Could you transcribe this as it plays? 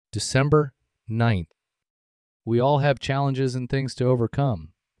December 9th. We all have challenges and things to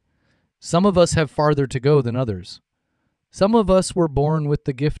overcome. Some of us have farther to go than others. Some of us were born with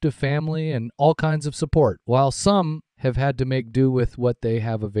the gift of family and all kinds of support, while some have had to make do with what they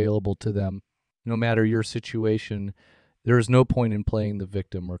have available to them. No matter your situation, there is no point in playing the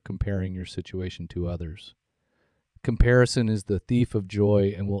victim or comparing your situation to others. Comparison is the thief of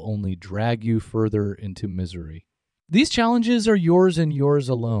joy and will only drag you further into misery. These challenges are yours and yours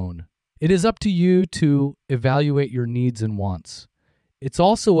alone. It is up to you to evaluate your needs and wants. It's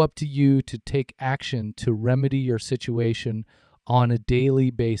also up to you to take action to remedy your situation on a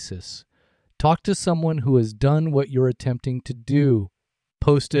daily basis. Talk to someone who has done what you're attempting to do.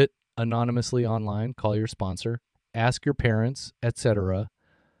 Post it anonymously online, call your sponsor, ask your parents, etc.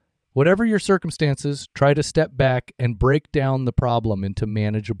 Whatever your circumstances, try to step back and break down the problem into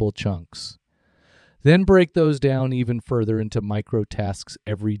manageable chunks. Then break those down even further into micro tasks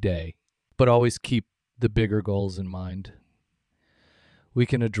every day, but always keep the bigger goals in mind. We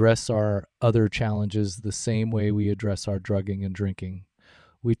can address our other challenges the same way we address our drugging and drinking.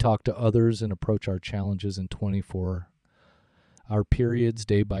 We talk to others and approach our challenges in 24-hour periods,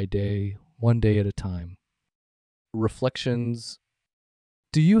 day by day, one day at a time. Reflections.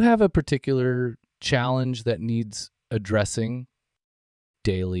 Do you have a particular challenge that needs addressing?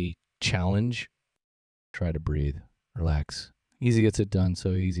 Daily challenge. Try to breathe. Relax. Easy gets it done,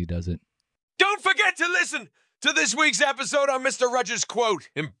 so easy does it. Don't forget to listen to this week's episode on Mr. Rogers' quote,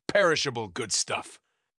 imperishable good stuff.